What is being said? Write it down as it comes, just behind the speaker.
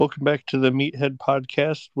Welcome back to the Meathead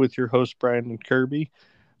Podcast with your host, Brian and Kirby.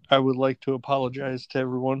 I would like to apologize to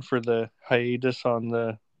everyone for the hiatus on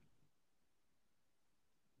the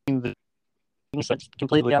That's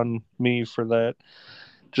completely on me for that.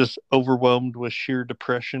 Just overwhelmed with sheer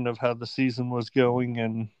depression of how the season was going,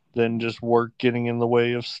 and then just work getting in the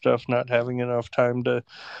way of stuff, not having enough time to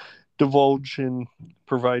divulge and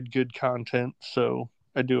provide good content. So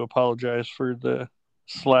I do apologize for the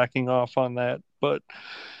slacking off on that. But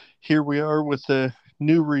here we are with the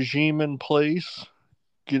new regime in place,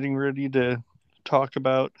 getting ready to talk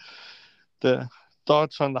about the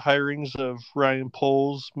thoughts on the hirings of Ryan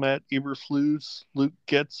Poles, Matt Eberflus, Luke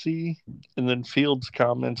Getzey, and then Fields'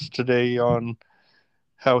 comments today on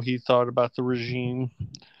how he thought about the regime.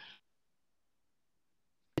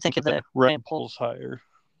 I think of the Ryan Poles hire.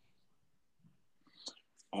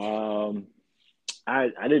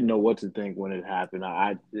 I didn't know what to think when it happened.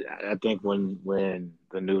 I think when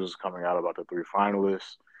the news was coming out about the three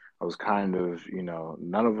finalists, I was kind of,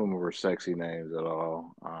 none of them were sexy names at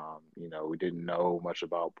all. We didn't know much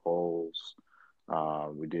about polls.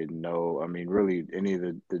 We didn't know, I mean, really any of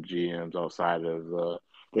the GMs outside of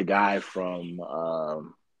the guy from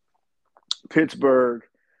Pittsburgh,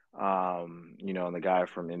 and the guy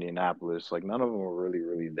from Indianapolis, like none of them were really,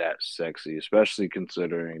 really that sexy, especially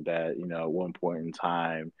considering that, at one point in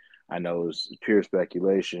time, I know it was pure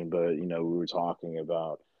speculation, but, we were talking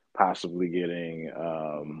about possibly getting,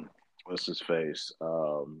 what's his face?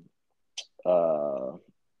 Uh,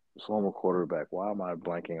 Former quarterback. Why am I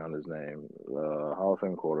blanking on his name? Hall of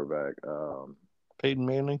Fame quarterback. Peyton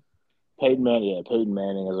Manning. Peyton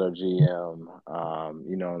Manning as our GM,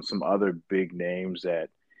 and some other big names that,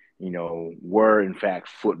 were in fact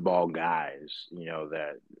football guys,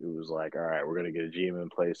 that it was like, all right, we're going to get a GM in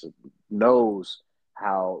place that knows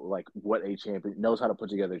how, like, knows how to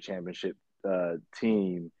put together a championship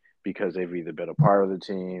team because they've either been a part of the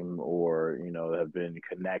team or, have been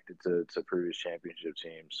connected to previous championship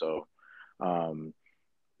teams. So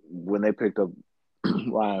when they picked up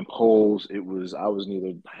Ryan Poles, I was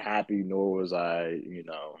neither happy nor was I,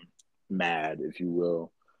 mad, if you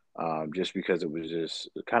will, just because it was just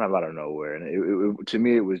kind of out of nowhere, and to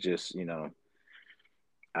me it was just,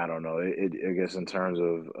 I don't know, I guess in terms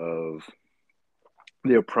of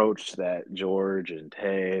the approach that George and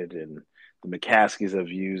Ted and the McCaskies have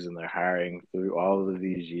used in their hiring through all of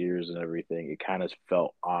these years and everything, it kind of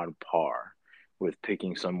felt on par with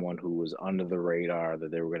picking someone who was under the radar that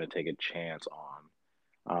they were going to take a chance on.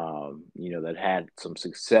 That had some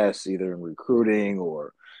success either in recruiting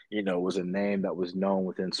or, was a name that was known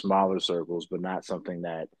within smaller circles, but not something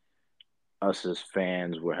that us as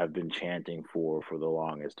fans would have been chanting for the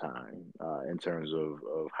longest time in terms of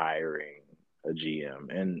hiring a GM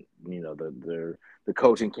and, the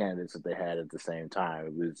coaching candidates that they had at the same time.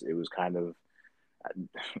 It was kind of,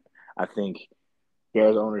 I think,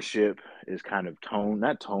 Bears ownership is kind of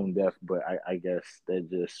not tone deaf, but I guess they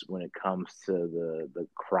just, when it comes to the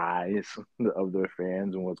cries of their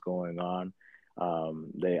fans and what's going on,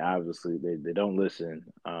 they obviously they don't listen.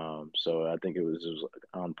 So I think it was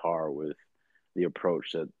on par with the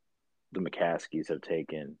approach that the McCaskies have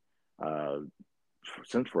taken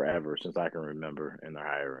since forever, since I can remember in their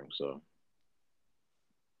hiring. So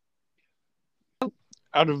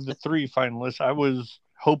Out of the three finalists, I was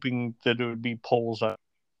hoping that it would be Poles.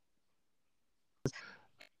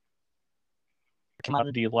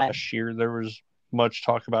 Commodity last year. There was much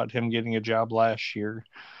talk about him getting a job last year,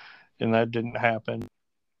 and that didn't happen.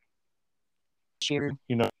 this year.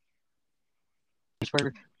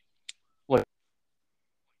 Were like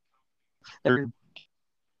there were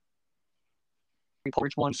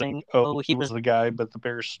reports one saying, he was the guy, but the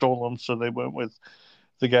Bears stole him, so they went with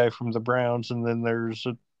the guy from the Browns. And then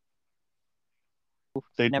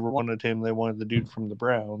they never wanted him; they wanted the dude from the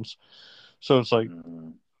Browns. So it's like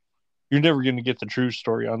you're never going to get the true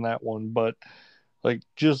story on that one. But like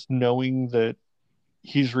just knowing that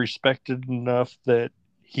he's respected enough that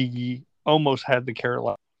he almost had the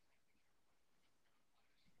Carolina,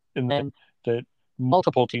 and then that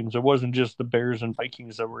multiple teams, it wasn't just the Bears and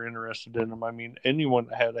Vikings that were interested in him. I mean, anyone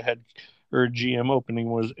that had a head or a GM opening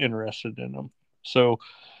was interested in him. So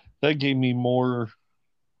that gave me more,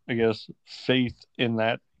 I guess, faith in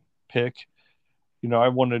that pick. I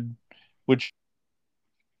wanted, which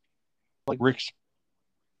like Rick's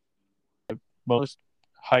most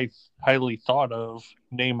highly thought of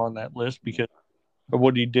name on that list because of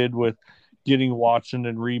what he did with getting Watson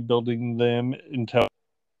and rebuilding them until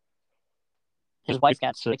his wife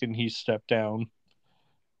got sick and he stepped down.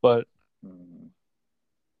 But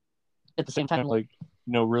at the same time, like,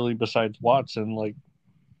 really besides Watson, like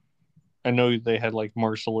I know they had like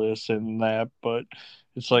Marcellus and that, but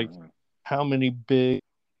it's like how many big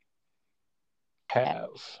have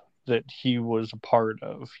that he was a part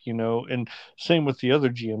of, and same with the other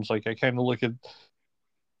GMs. Like I kind of look at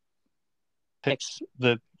picks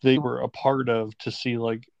that they were a part of to see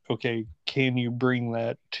like, okay, can you bring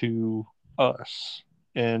that to us?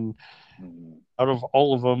 And out of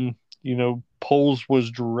all of them, Poles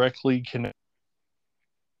was directly connected.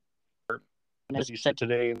 As you said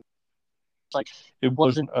today, like it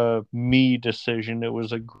wasn't a me decision. It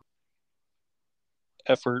was a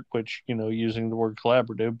effort, which, using the word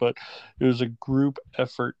collaborative, but it was a group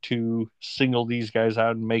effort to single these guys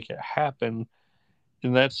out and make it happen.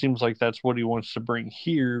 And that seems like that's what he wants to bring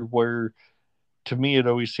here, where to me it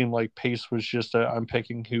always seemed like Pace was just I'm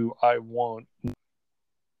picking who I want.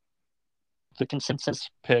 The consensus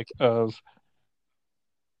pick of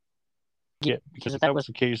because if that was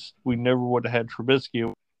the case, we never would have had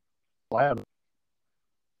Trubisky. The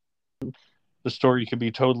story could be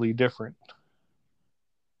totally different.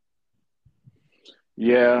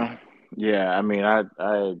 Yeah. I mean, I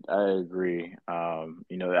agree.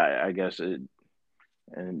 I guess in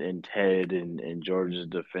Ted and George's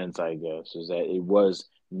defense, I guess, is that it was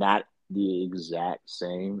not the exact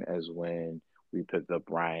same as when we picked up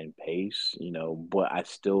Ryan Pace, but I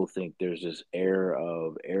still think there's this air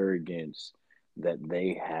of arrogance that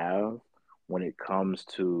they have when it comes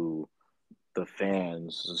to the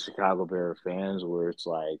fans, the Chicago Bear fans, where it's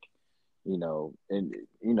like,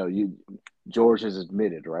 George has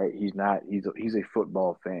admitted, right? He's a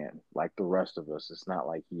football fan like the rest of us. It's not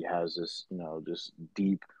like he has this, this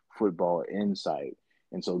deep football insight.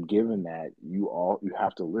 And so given that you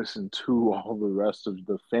have to listen to all the rest of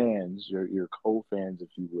the fans, your co-fans, if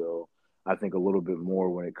you will, I think a little bit more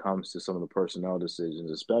when it comes to some of the personnel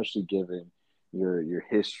decisions, especially given your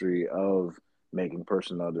history of making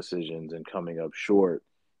personnel decisions and coming up short.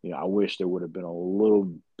 I wish there would have been a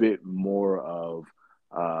little bit more of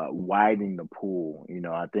widening the pool.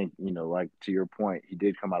 I think, like to your point, he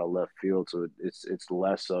did come out of left field, so it's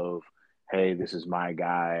less of, hey, this is my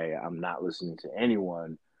guy, I'm not listening to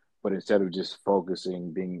anyone. But instead of just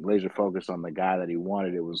being laser focused on the guy that he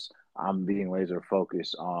wanted, it was, I'm being laser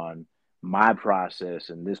focused on my process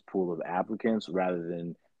and this pool of applicants rather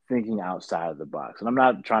than thinking outside of the box. And I'm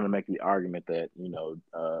not trying to make the argument that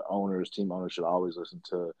team owners should always listen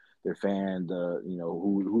to their fans,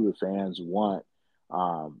 who the fans want.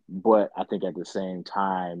 But I think at the same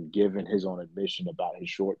time, given his own admission about his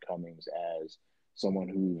shortcomings as someone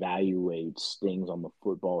who evaluates things on the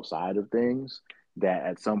football side of things, that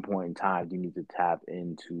at some point in time you need to tap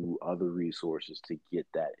into other resources to get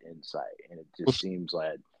that insight. And it just seems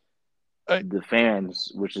like the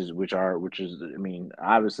fans, which is, I mean,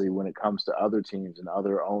 obviously when it comes to other teams and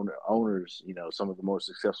other owners, some of the most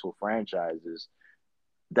successful franchises,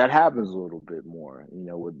 that happens a little bit more,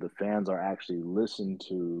 where the fans are actually listened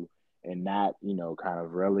to and not, kind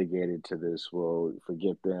of relegated to this, well,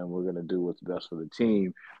 forget them, we're going to do what's best for the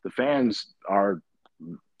team. The fans are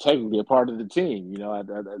technically a part of the team.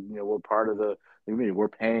 We're part of we're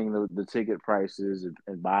paying the ticket prices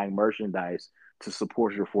and buying merchandise to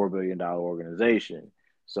support your $4 billion organization.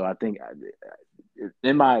 So I think,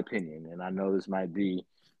 in my opinion, and I know this might be,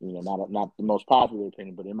 not the most popular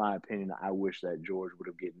opinion, but in my opinion, I wish that George would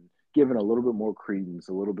have given a little bit more credence,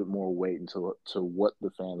 a little bit more weight to what the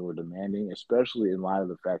fans were demanding, especially in light of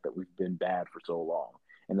the fact that we've been bad for so long,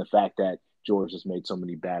 and the fact that George has made so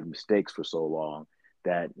many bad mistakes for so long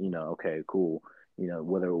that, okay, cool.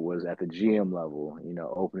 Whether it was at the GM level,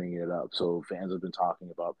 opening it up. So fans have been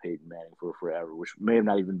talking about Peyton Manning for forever, which may have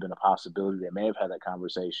not even been a possibility. They may have had that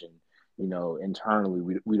conversation,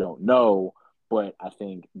 internally. We don't know. But I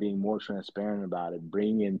think being more transparent about it,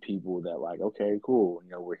 bringing in people that like, okay, cool,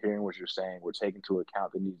 we're hearing what you're saying. We're taking into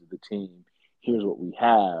account the needs of the team. Here's what we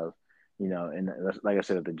have, and like I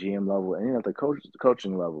said, at the GM level and at the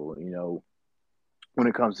coaching level, when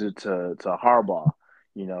it comes to Harbaugh,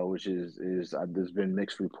 which is there's been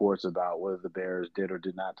mixed reports about whether the Bears did or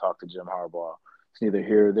did not talk to Jim Harbaugh. It's neither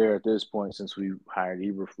here or there at this point since we hired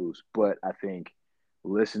Eberflus. But I think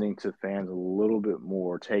listening to fans a little bit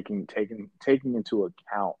more, taking into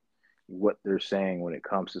account what they're saying when it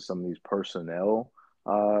comes to some of these personnel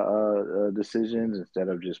decisions, instead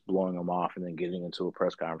of just blowing them off and then getting into a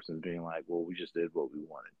press conference and being like, "Well, we just did what we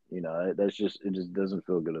wanted." It just doesn't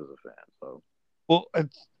feel good as a fan. So. Well,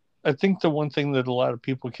 I think the one thing that a lot of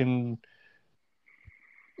people can,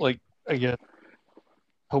 like, I guess,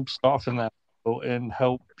 help soften that and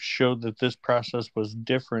help show that this process was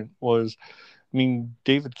different was, I mean,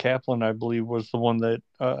 David Kaplan, I believe, was the one that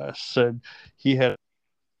said he had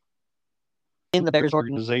in the Bears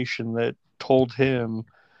organization organization that told him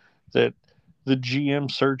that the GM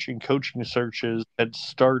search and coaching searches had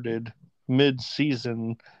started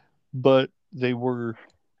mid-season, but they were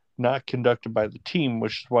not conducted by the team,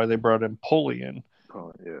 which is why they brought in Polian.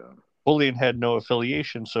 Oh, yeah. Polian had no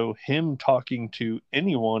affiliation, so him talking to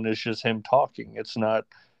anyone is just him talking. It's not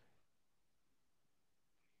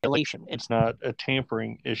a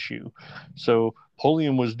tampering issue. So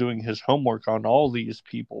Polian was doing his homework on all these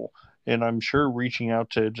people, and I'm sure reaching out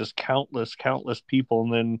to just countless people,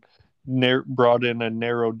 and then brought in a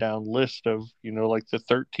narrowed down list of, like the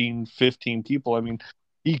 13, 15 people. I mean,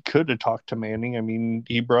 he could have talked to Manning. I mean,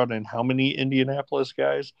 he brought in how many Indianapolis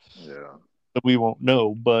guys? Yeah. That we won't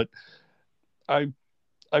know, but I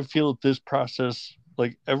feel that this process,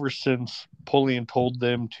 like ever since Polian told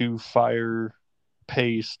them to fire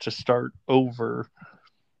Pace to start over,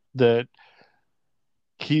 that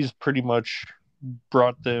he's pretty much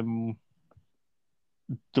brought them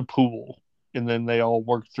the pool, and then they all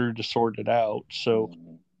work through to sort it out. So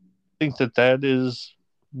I think that is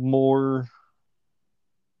more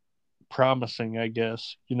promising, I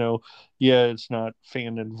guess. Yeah, it's not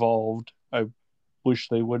fan involved. I wish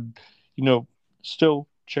they would, still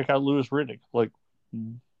check out Louis Riddick. Like,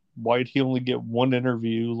 why did he only get one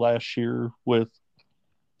interview last year with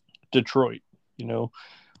Detroit?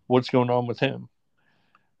 What's going on with him?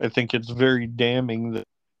 I think it's very damning that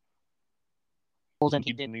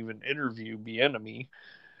he didn't even interview Bieniemy,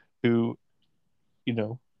 who,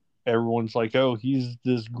 everyone's like, oh, he's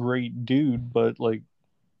this great dude, but like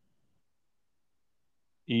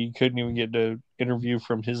he couldn't even get an interview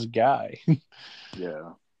from his guy.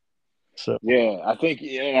 Yeah. So I think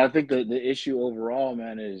the issue overall,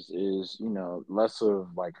 man, is less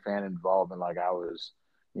of like fan involvement, like I was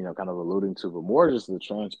kind of alluding to, but more just the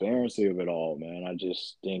transparency of it all, man. I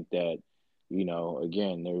just think that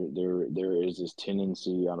again, there is this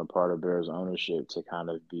tendency on the part of Bears ownership to kind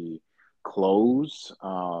of be closed.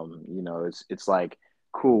 It's like,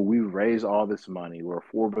 cool, we've raised all this money. We're a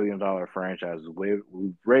 $4 billion franchise. We've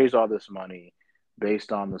raised all this money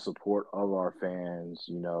based on the support of our fans,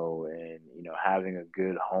 and having a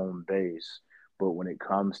good home base. But when it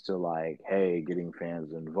comes to like, hey, getting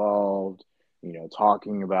fans involved,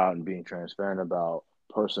 talking about and being transparent about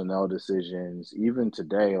personnel decisions, even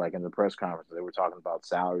today, like in the press conference, they were talking about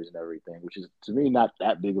salaries and everything, which is to me not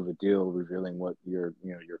that big of a deal, revealing what your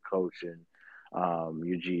coach and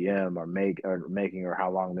your GM are making, or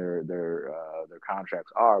how long their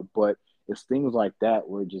contracts are. But it's things like that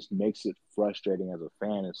where it just makes it frustrating as a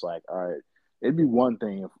fan. It's like, all right, it'd be one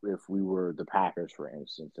thing if we were the Packers, for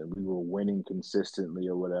instance, and we were winning consistently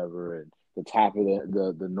or whatever, and the top of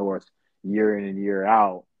the North year in and year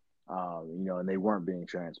out, and they weren't being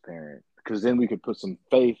transparent. Because then we could put some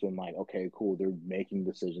faith in, like, okay, cool, they're making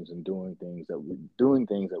decisions and doing things that we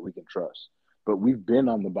can trust. But we've been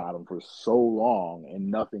on the bottom for so long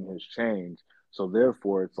and nothing has changed. So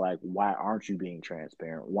therefore, it's like, why aren't you being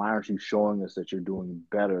transparent? Why aren't you showing us that you're doing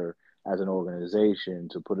better as an organization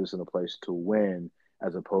to put us in a place to win,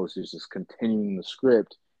 as opposed to just continuing the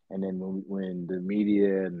script? And then when the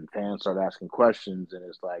media and fans start asking questions, and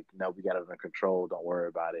it's like, no, we got it under control. Don't worry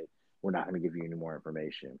about it. We're not going to give you any more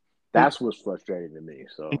information. That's what's frustrating to me.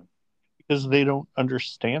 So because they don't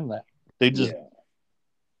understand that. They just yeah.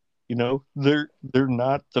 They're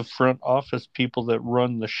not the front office people that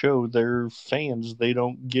run the show. They're fans. They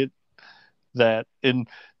don't get that, and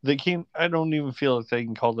they can't. I don't even feel like they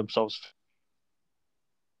can call themselves,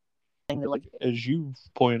 like, as you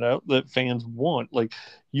point out, that fans want. Like,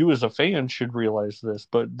 you as a fan should realize this,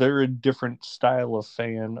 but they're a different style of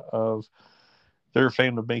fan. They're a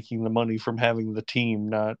fan of making the money from having the team,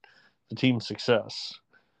 not the team's success.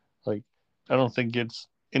 Like, I don't think it's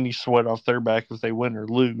any sweat off their back if they win or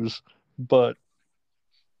lose, but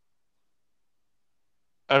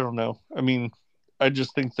I don't know. I mean, I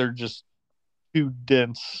just think they're just too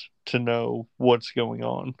dense to know what's going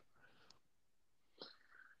on.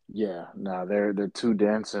 Yeah, no, they're too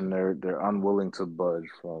dense, and they're unwilling to budge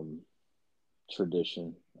from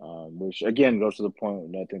tradition, which again goes to the point.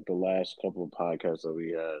 And I think the last couple of podcasts that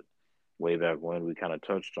we had way back when, we kind of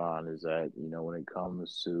touched on, is that when it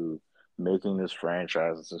comes to making this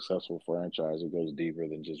franchise a successful franchise, it goes deeper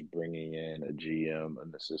than just bringing in a GM,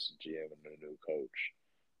 an assistant GM, and a new coach.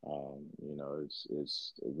 We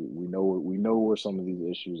know where some of these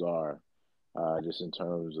issues are, just in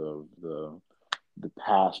terms of the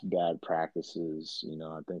past bad practices.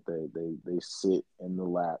 I think they sit in the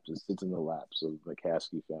laps. It sits in the laps of the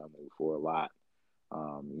McCaskey family for a lot.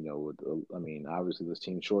 Obviously this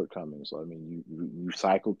team shortcomings. So I mean, you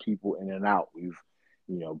cycle people in and out.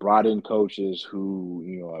 brought in coaches who,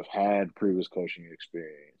 have had previous coaching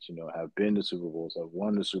experience, have been to Super Bowls, have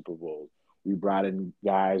won the Super Bowl. We brought in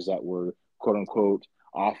guys that were quote unquote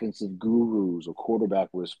offensive gurus or quarterback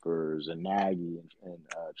whisperers, and Nagy and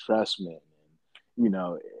Tressman.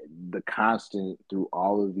 And, the constant through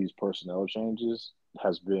all of these personnel changes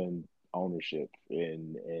has been ownership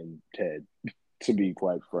in Ted, to be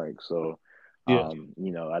quite frank. So, Yeah.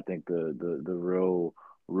 I think the real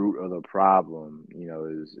root of the problem,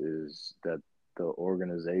 is that the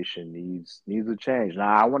organization needs a change.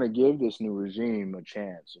 Now, I want to give this new regime a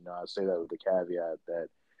chance. I say that with the caveat that,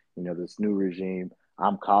 this new regime,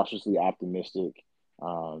 I'm cautiously optimistic.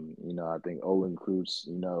 I think Olin Kreutz,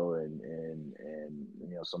 and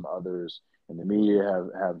some others in the media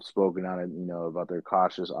have spoken on it, about their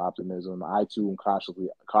cautious optimism. I too am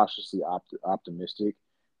cautiously optimistic,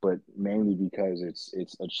 but mainly because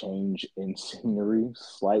it's a change in scenery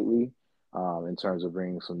slightly, in terms of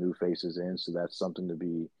bringing some new faces in. So that's something to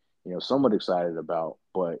be, somewhat excited about.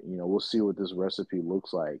 But we'll see what this recipe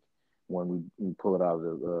looks like when we pull it out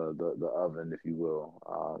of the oven, if you will,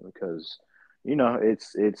 because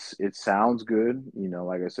it sounds good.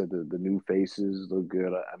 Like I said, the new faces look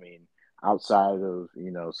good. I mean, outside of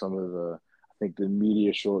some of I think the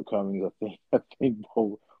media shortcomings. I think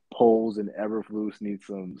Poles and Eberflus need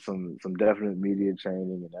some definite media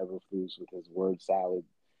training, and Eberflus with his word salads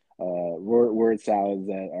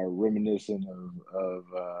that are reminiscent of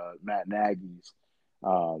Matt Nagy's.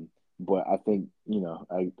 But I think,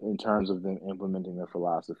 in terms of them implementing their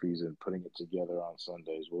philosophies and putting it together on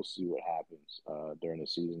Sundays, we'll see what happens during the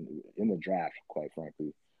season, in the draft, quite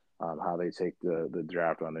frankly, how they take the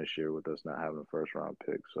draft on this year with us not having a first round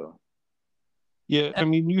pick. So, Yeah, I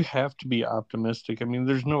mean, you have to be optimistic. I mean,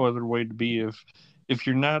 there's no other way to be. If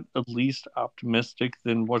you're not at least optimistic,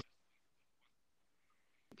 then what?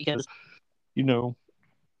 Because I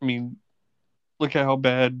mean, look at how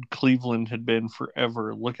bad Cleveland had been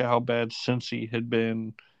forever. Look at how bad Cincy had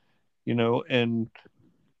been, and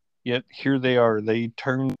yet here they are. They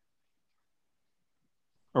turn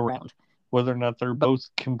around. Whether or not they're both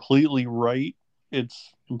completely right,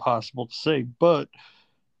 it's impossible to say, but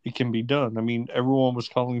it can be done. I mean, everyone was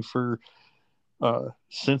calling for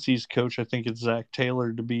Cincy's coach, I think it's Zach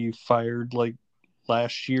Taylor, to be fired like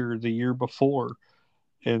last year, the year before,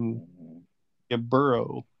 and get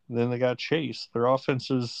Burrow. Then they got Chase. Their offense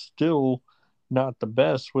is still not the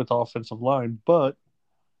best with offensive line, but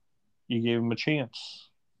you gave them a chance.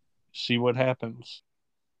 See what happens.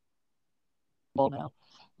 well now,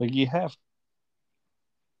 Like you have,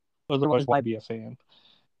 otherwise why be a fan?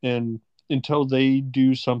 And until they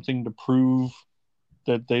do something to prove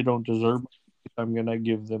that they don't deserve it, I'm gonna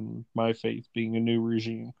give them my faith being a new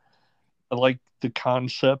regime. I like the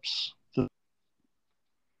concepts.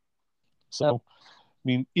 So, I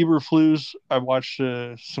mean, Eberflus, I watched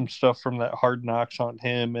some stuff from that Hard Knocks on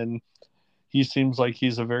him, and he seems like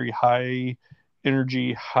he's a very high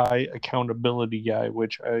energy, high accountability guy,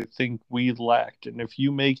 which I think we lacked. And if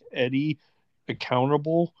you make Eddie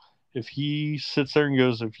accountable, if he sits there and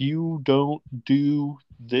goes, if you don't do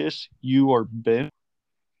this, you are bent.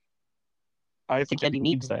 I think Eddie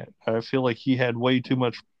needs that. I feel like he had way too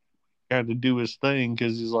much time to do his thing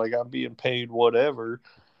because he's like, I'm being paid whatever.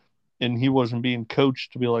 And he wasn't being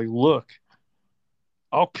coached to be like, look,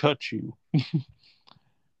 I'll cut you.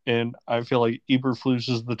 And I feel like Eberflus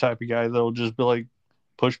is the type of guy that'll just be like,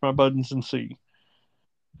 push my buttons and see.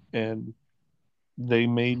 And they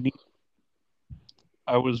may need.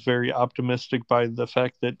 I was very optimistic by the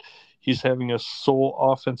fact that he's having a sole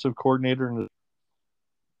offensive coordinator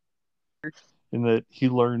and that he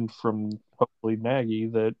learned from hopefully Nagy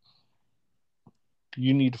that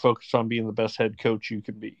you need to focus on being the best head coach you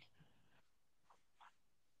can be.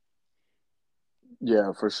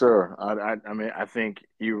 yeah, for sure. I mean, I think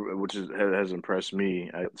has impressed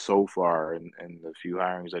me so far, and the few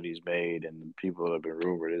hirings that he's made and the people that have been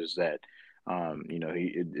rumored, is that,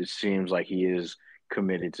 it seems like he is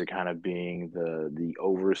committed to kind of being the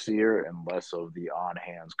overseer and less of the on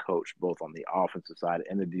hands coach, both on the offensive side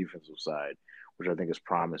and the defensive side, which I think is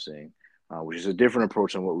promising. Which is a different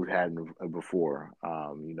approach than what we've had before.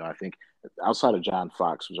 I think outside of John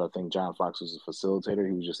Fox, which I think John Fox was a facilitator,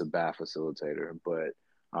 he was just a bad facilitator. But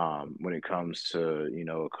when it comes to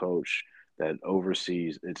a coach that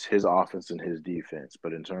oversees, it's his offense and his defense.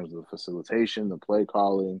 But in terms of the facilitation, the play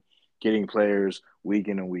calling, getting players week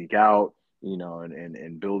in and week out,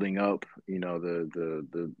 and building up,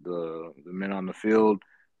 the men on the field,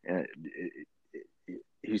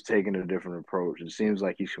 he's taking a different approach. It seems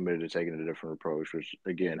like he's committed to taking a different approach, which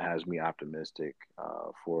again has me optimistic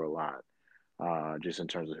for a lot. just in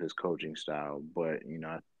terms of his coaching style. But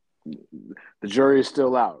the jury is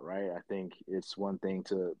still out, right? I think it's one thing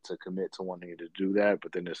to commit to wanting to do that,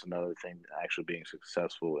 but then it's another thing actually being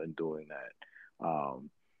successful in doing that.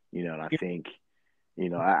 And I think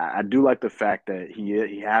I do like the fact that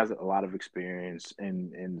he has a lot of experience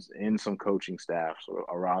in some coaching staffs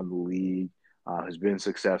around the league. Has been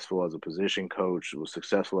successful as a position coach. Was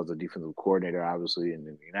successful as a defensive coordinator, obviously in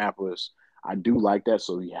Indianapolis. I do like that.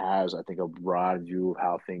 So he has, I think, a broad view of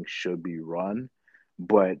how things should be run.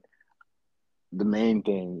 But the main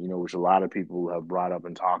thing, which a lot of people have brought up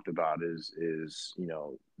and talked about is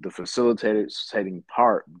the facilitating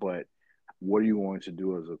part, but what are you going to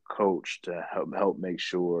do as a coach to help make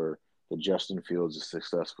sure that Justin Fields is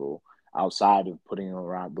successful outside of putting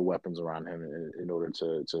around the weapons around him in order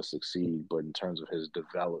to succeed, but in terms of his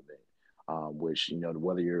development, which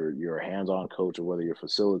whether you're a hands-on coach or whether you're a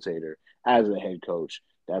facilitator as a head coach,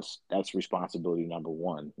 that's responsibility number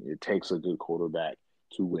one. It takes a good quarterback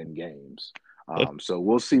to win games. So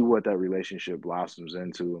we'll see what that relationship blossoms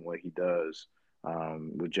into and what he does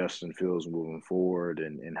with Justin Fields moving forward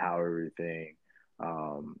and how everything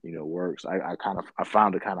works. I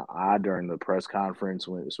found it kind of odd during the press conference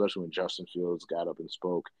especially when Justin Fields got up and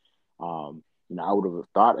spoke. I would have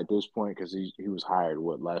thought at this point, because he was hired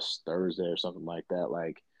last Thursday or something like that.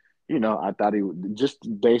 Like, I thought he would, just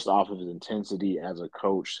based off of his intensity as a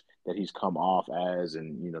coach that he's come off as,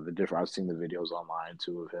 and the different. I've seen the videos online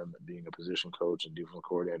too of him being a position coach and defensive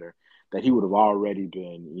coordinator, that he would have already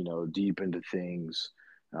been deep into things,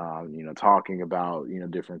 talking about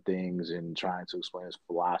different things and trying to explain his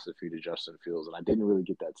philosophy to Justin Fields. And I didn't really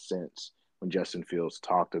get that sense when Justin Fields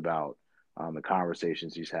talked about the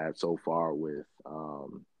conversations he's had so far with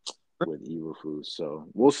Eberflus. So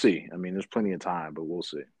we'll see. I mean, there's plenty of time, but we'll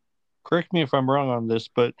see. Correct me if I'm wrong on this,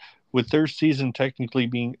 but with their season technically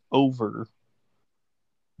being over,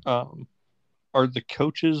 are the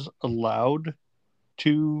coaches allowed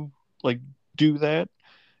to do that?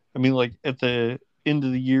 I mean, at the end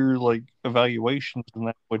of the year, evaluations and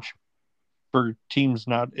that, which for teams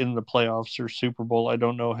not in the playoffs or Super Bowl, I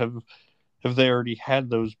don't know, have they already had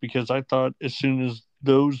those? Because I thought as soon as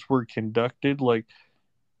those were conducted,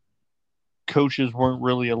 coaches weren't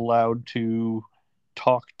really allowed to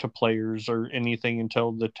talk to players or anything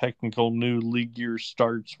until the technical new league year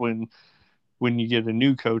starts. When you get a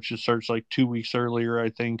new coach, it starts 2 weeks earlier, I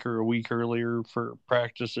think, or a week earlier for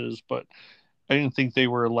practices. But I didn't think they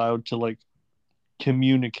were allowed to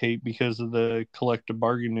communicate because of the collective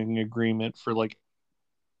bargaining agreement for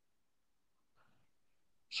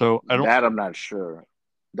so I don't. That I'm not sure.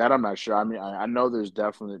 I mean, I know there's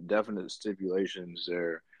definite stipulations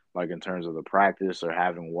there, in terms of the practice or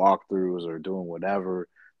having walkthroughs or doing whatever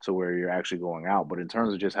to where you're actually going out. But in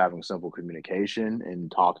terms of just having simple communication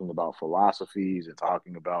and talking about philosophies and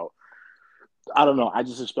talking about, I don't know. I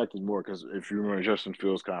just expected more, because if you remember Justin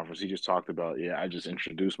Fields' conference, he just talked about, I just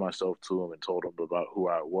introduced myself to him and told him about who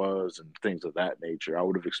I was and things of that nature. I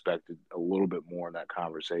would have expected a little bit more in that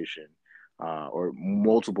conversation, or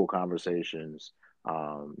multiple conversations,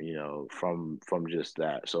 from just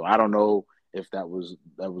that. So I don't know if that was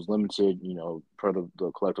limited, per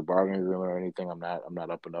the collective bargaining agreement or anything. I'm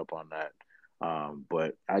not up and up on that.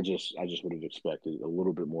 But I just would have expected a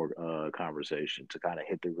little bit more conversation to kind of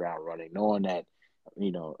hit the ground running, knowing that,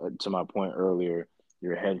 to my point earlier,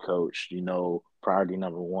 your head coach, priority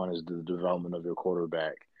number one is the development of your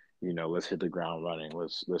quarterback. Let's hit the ground running.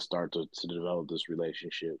 Let's start to develop this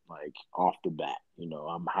relationship off the bat.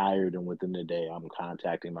 I'm hired, and within the day, I'm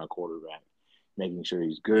contacting my quarterback, making sure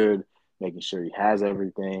he's good, making sure he has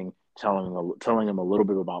everything, telling him a little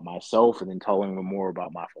bit about myself, and then telling him more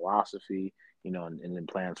about my philosophy, and then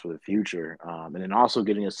plans for the future. And then also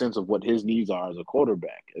getting a sense of what his needs are as a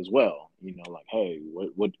quarterback as well. Hey,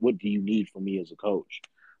 what do you need from me as a coach?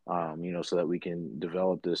 So that we can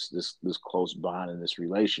develop this close bond and this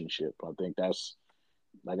relationship. I think that's,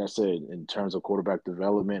 like I said, in terms of quarterback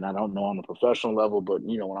development, I don't know on a professional level, but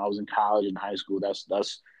when I was in college and high school, that's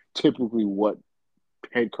typically what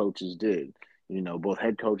head coaches did. Both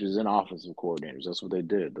head coaches and offensive coordinators. That's what they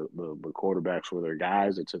did. The quarterbacks were their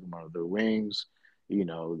guys. They took them under their wings. They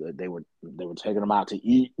were taking them out to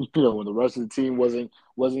eat. When the rest of the team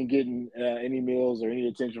wasn't getting any meals or any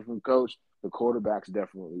attention from coach, the quarterbacks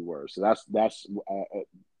definitely were. So that's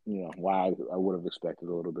why I would have expected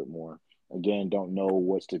a little bit more. Again, don't know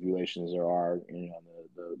what stipulations there are in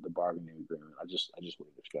the bargaining agreement. I just would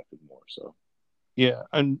have expected more. So Yeah,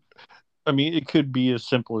 and I mean, it could be as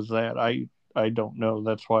simple as that. I don't know.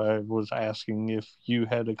 That's why I was asking if you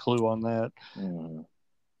had a clue on that.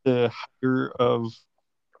 The hire of,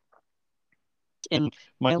 And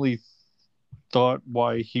my only thought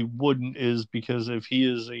why he wouldn't is because if he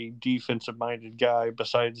is a defensive minded guy,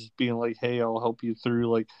 besides being like, hey, I'll help you through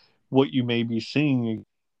like what you may be seeing,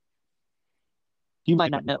 You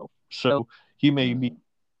might not know. So he may be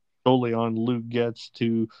solely on Luke Getz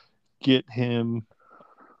to get him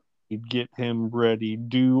ready,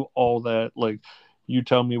 do all that. Like, you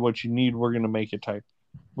tell me what you need, we're gonna make it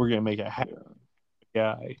happy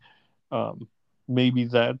guy. Maybe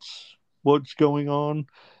that's what's going on.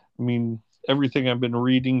 I mean, everything I've been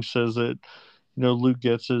reading says that, Luke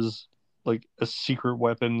Getz is like a secret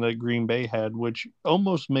weapon that Green Bay had, which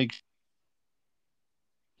almost makes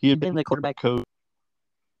he had been the quarterback coach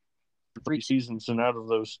for 3 seasons, and out of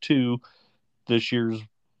those 2, this year's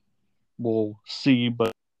we'll see,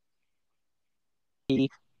 but he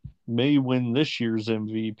may win this year's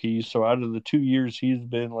MVP. So out of the 2 years he's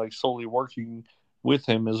been like solely working with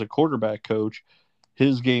him as a quarterback coach,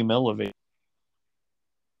 his game elevated.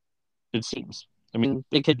 It seems. I mean,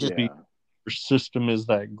 it could just be your system is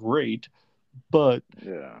that great, but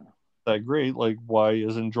that great. Like, why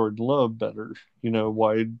isn't Jordan Love better?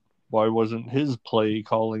 Why wasn't his play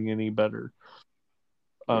calling any better?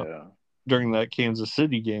 During that Kansas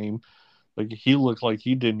City game, like he looked like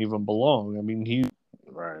he didn't even belong. I mean,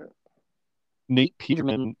 Nate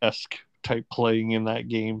Peterman-esque type playing in that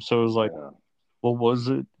game. So it was like, well,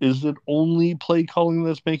 is it only play calling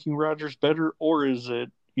that's making Rodgers better, or is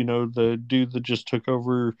it, the dude that just took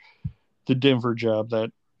over the Denver job,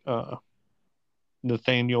 that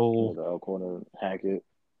Nathaniel the corner Hackett?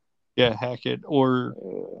 Yeah, Hackett.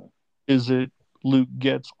 Or is it Luke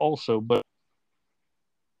Getz also? But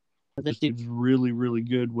this dude's really, really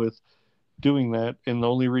good with doing that, and the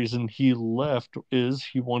only reason he left is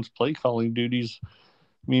he wants play calling duties. I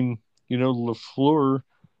mean, LaFleur,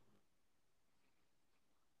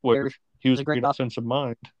 where he was a great offensive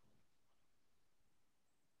mind.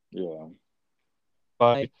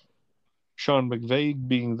 By Sean McVay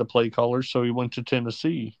being the play caller, so he went to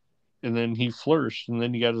Tennessee, and then he flourished, and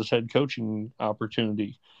then he got his head coaching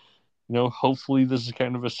opportunity. Hopefully this is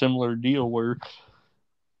kind of a similar deal where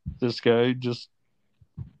this guy just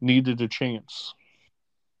needed a chance.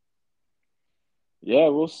 Yeah,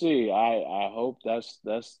 we'll see. I hope that's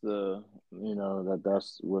the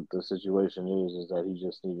that's what the situation is that he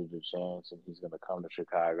just needed a chance, and he's going to come to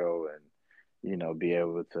Chicago and be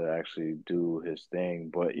able to actually do his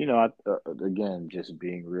thing. But again, just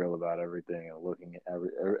being real about everything and looking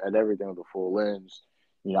at everything with a full lens.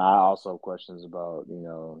 I also have questions about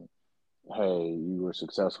hey, you were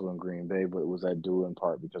successful in Green Bay, but was that due in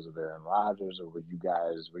part because of Aaron Rodgers, or were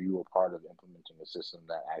you a part of implementing a system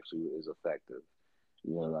that actually is effective?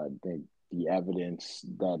 I think the evidence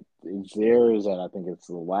that is there is that I think it's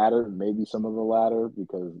the latter, maybe some of the latter,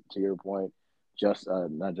 because to your point,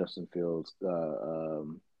 not Justin Fields,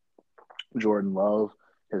 Jordan Love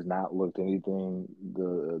has not looked anything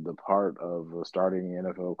the part of a starting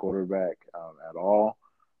NFL quarterback at all.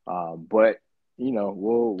 But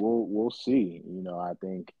we'll see. I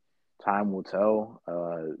think time will tell,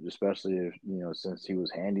 especially if since he was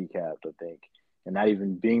handicapped. I think, and not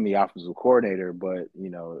even being the offensive coordinator, but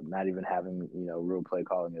not even having real play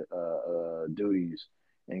calling duties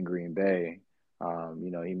in Green Bay.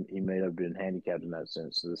 He may have been handicapped in that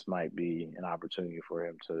sense. So this might be an opportunity for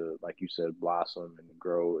him to, like you said, blossom and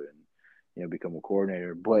grow and become a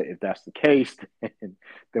coordinator. But if that's the case,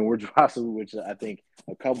 then we're possibly, which I think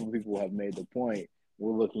a couple of people have made the point,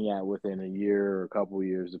 we're looking at within a year or a couple of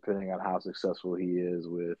years, depending on how successful he is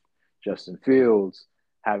with Justin Fields,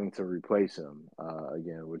 having to replace him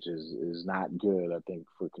again, which is not good, I think,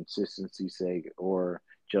 for consistency's sake or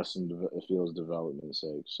Justin Fields' development's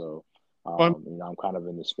sake. So, I'm kind of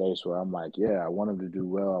in the space where I'm like, I want him to do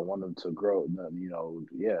well. I want him to grow.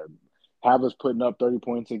 Have us putting up 30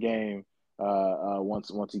 points a game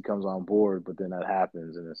once he comes on board, but then that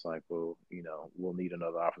happens, and it's like, well, we'll need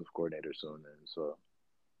another offensive coordinator soon. Then, so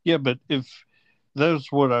yeah, but if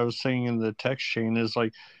that's what I was saying in the text chain, is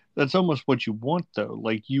like that's almost what you want, though.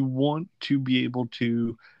 Like, you want to be able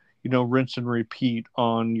to, rinse and repeat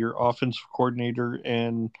on your offensive coordinator,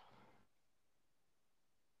 and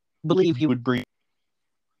believe you would bring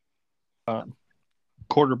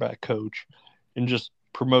quarterback coach and just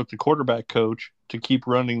promote the quarterback coach to keep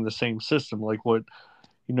running the same system, like what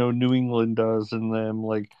New England does, and them,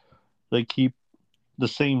 like, they keep the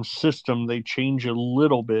same system. They change a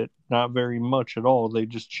little bit, not very much at all. They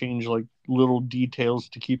just change like little details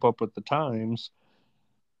to keep up with the times,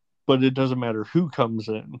 but it doesn't matter who comes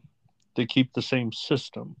in. They keep the same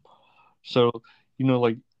system. So,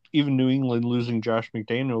 like, even New England losing Josh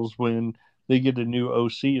McDaniels, when they get a new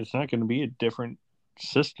OC, it's not going to be a different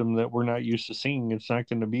system that we're not used to seeing. It's not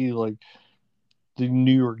going to be like the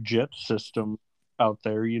New York Jets system out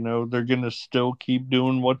there. They're going to still keep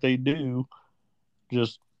doing what they do,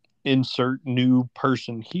 just insert new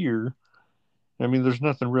person here. I mean, there's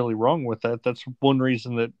nothing really wrong with that. That's one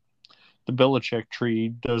reason that the Belichick tree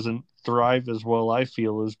doesn't thrive as well, I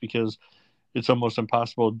feel, is because it's almost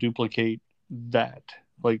impossible to duplicate that.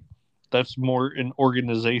 Like, that's more an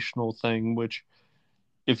organizational thing, which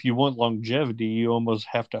if you want longevity, you almost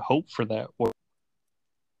have to hope for that.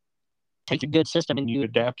 Take a good system and You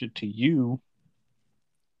adapt it to you,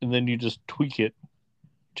 and then you just tweak it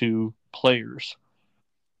to players.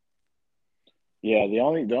 Yeah, the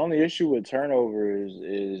only issue with turnover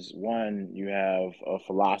is one, you have a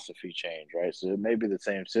philosophy change, right? So it may be the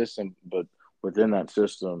same system, but within that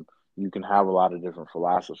system, you can have a lot of different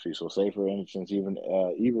philosophies. So, say for instance, even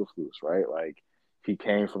Eberflus, right? Like he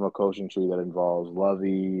came from a coaching tree that involves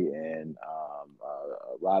Lovey and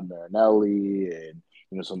Rod Marinelli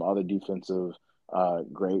and some other defensive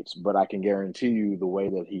greats. But I can guarantee you the way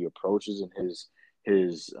that he approaches and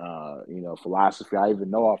his philosophy. I even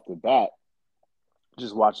know off the bat,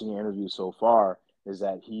 just watching the interview so far, is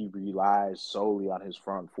that he relies solely on his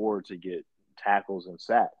front four to get tackles and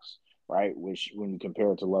sacks, right? Which, when you compare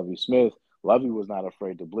it to Lovie Smith, Lovie was not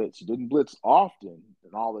afraid to blitz. He didn't blitz often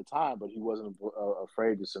and all the time, but he wasn't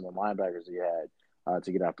afraid to send the linebackers he had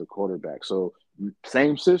to get after quarterback. So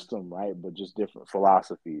same system, right? But just different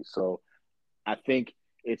philosophies. So I think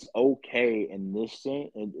it's okay in this sense,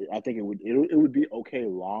 and I think it would be okay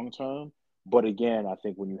long term. But again, I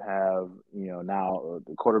think when you have now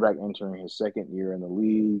the quarterback entering his second year in the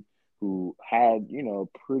league, who had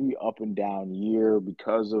pretty up and down year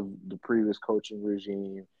because of the previous coaching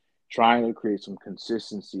regime, trying to create some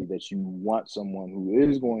consistency that you want someone who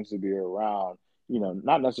is going to be around.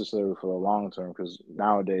 Not necessarily for the long term, because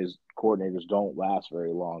nowadays coordinators don't last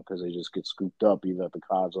very long because they just get scooped up either at the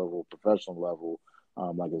college level or professional level,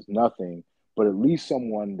 like it's nothing. But at least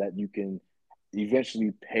someone that you can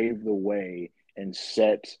eventually pave the way and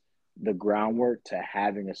set the groundwork to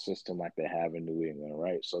having a system like they have in New England,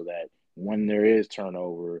 right? So that when there is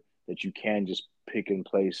turnover, that you can just pick and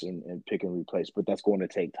place and pick and replace. But that's going to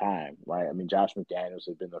take time, right? I mean, Josh McDaniels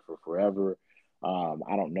has been there for forever.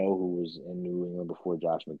 I don't know who was in New England before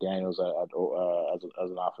Josh McDaniels as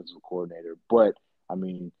an offensive coordinator, but I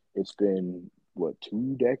mean, it's been what,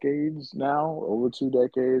 2 decades now, over 2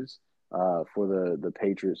 decades, for the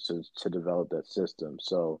Patriots to develop that system.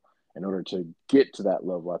 So in order to get to that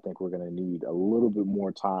level, I think we're going to need a little bit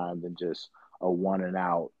more time than just a one and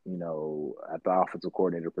out, at the offensive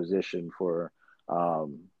coordinator position for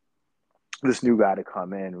this new guy to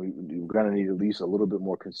come in. We're going to need at least a little bit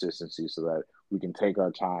more consistency so that we can take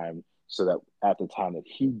our time, so that at the time that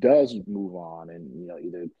he does move on and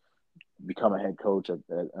either become a head coach at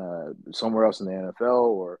somewhere else in the NFL,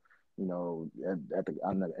 or in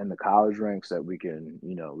the college ranks, that we can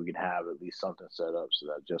have at least something set up so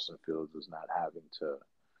that Justin Fields is not having to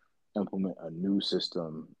implement a new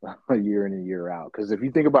system a year in and year out. Because if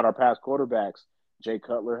you think about our past quarterbacks, Jay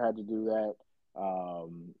Cutler had to do that.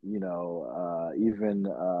 Even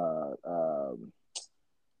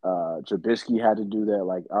Trubisky had to do that.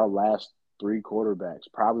 Like our last three quarterbacks,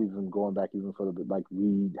 probably even going back even further, but like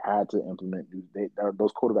we had to implement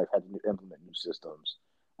those quarterbacks had to implement new systems.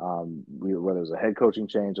 Whether it was a head coaching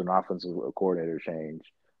change or an offensive coordinator change,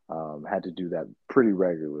 had to do that pretty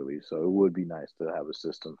regularly. So it would be nice to have a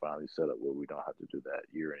system finally set up where we don't have to do that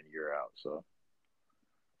year in, year out. So,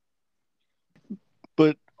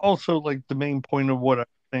 but also, like, the main point of what I'm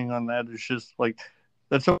saying on that is just like,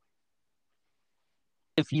 that's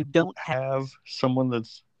if you don't have someone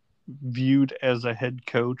that's viewed as a head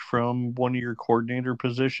coach from one of your coordinator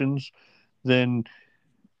positions, then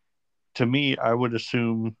to me, I would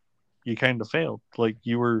assume you kind of failed. Like,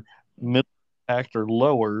 you were middle packed or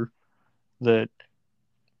lower, that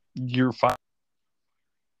you're fine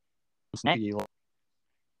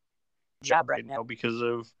job right now because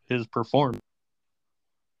of his performance.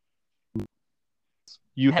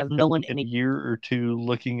 You have no one in a year or two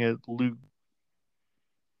looking at Luke.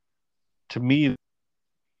 To me,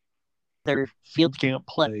 their field can't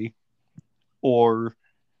play, or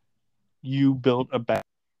you built a bad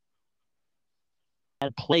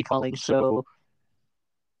play calling, so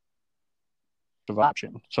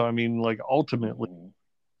option. So I mean, like, ultimately,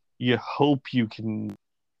 you hope you can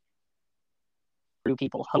through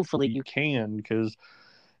people. Hopefully you can,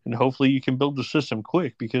 and hopefully you can build the system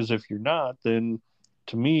quick, because if you're not, then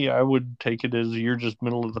to me, I would take it as you're just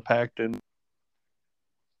middle of the pack, and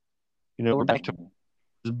we're back to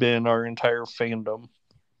has been our entire fandom.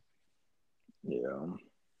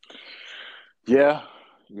 Yeah.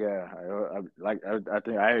 Yeah, I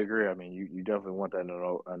think I agree. I mean, you definitely want that in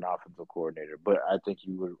an offensive coordinator, but I think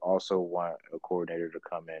you would also want a coordinator to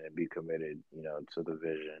come in and be committed, to the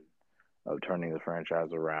vision of turning the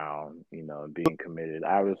franchise around, and being committed.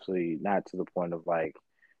 Obviously, not to the point of like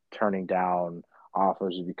turning down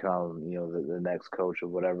offers to become, the next coach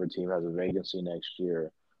of whatever team has a vacancy next year.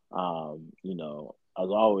 As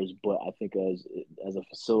always, but I think as a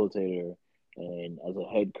facilitator and as a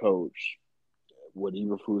head coach, what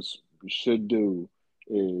Eberflus should do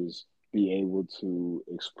is be able to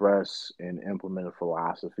express and implement a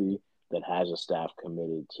philosophy that has a staff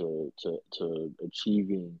committed to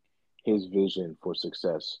achieving his vision for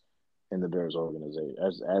success in the Bears organization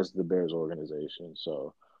as the Bears organization.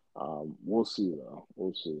 So we'll see though.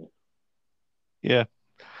 We'll see. Yeah.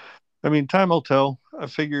 I mean, time will tell. I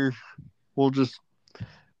figure we'll just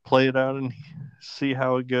play it out and see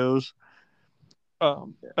how it goes. I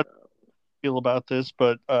feel about this,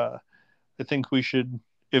 but I think we should,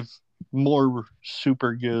 if more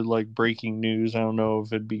super good, like breaking news, I don't know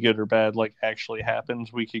if it'd be good or bad, like actually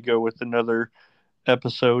happens, we could go with another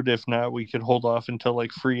episode. If not, we could hold off until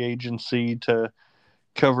like free agency to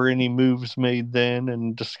cover any moves made then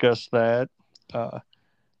and discuss that. Uh,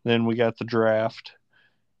 then we got the draft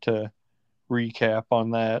to recap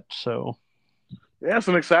on that. So, Yeah, it's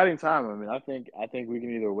an exciting time. I mean, I think we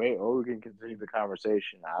can either wait or we can continue the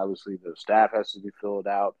conversation. Obviously, the staff has to be filled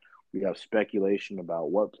out. We have speculation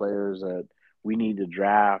about what players that we need to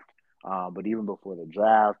draft. But even before the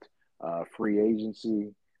draft, free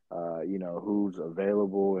agency, who's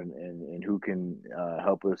available and who can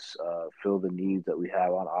help us fill the needs that we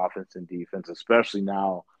have on offense and defense, especially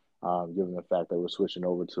now, given the fact that we're switching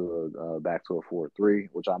over to back to a 4-3,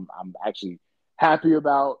 which I'm actually happy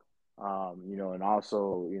about. And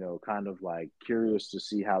also, kind of like curious to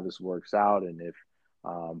see how this works out and if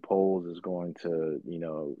Poles is going to,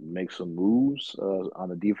 make some moves on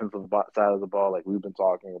the defensive side of the ball, like we've been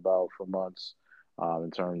talking about for months,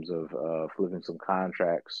 in terms of flipping some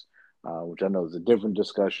contracts, which I know is a different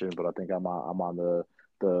discussion, but I think I'm on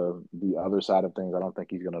the other side of things. I don't think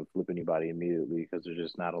he's going to flip anybody immediately because there's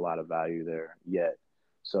just not a lot of value there yet.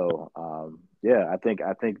 So yeah, I think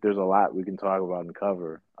there's a lot we can talk about and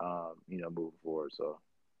cover, moving forward. So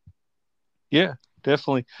yeah,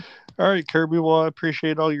 definitely. All right, Kirby. Well, I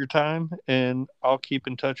appreciate all your time, and I'll keep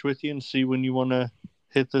in touch with you and see when you want to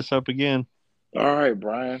hit this up again. all right,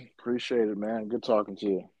 Brian, appreciate it, man. Good talking to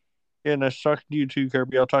you. Yeah, nice talking to you too,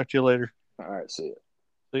 Kirby. I'll talk to you later. All right, see you.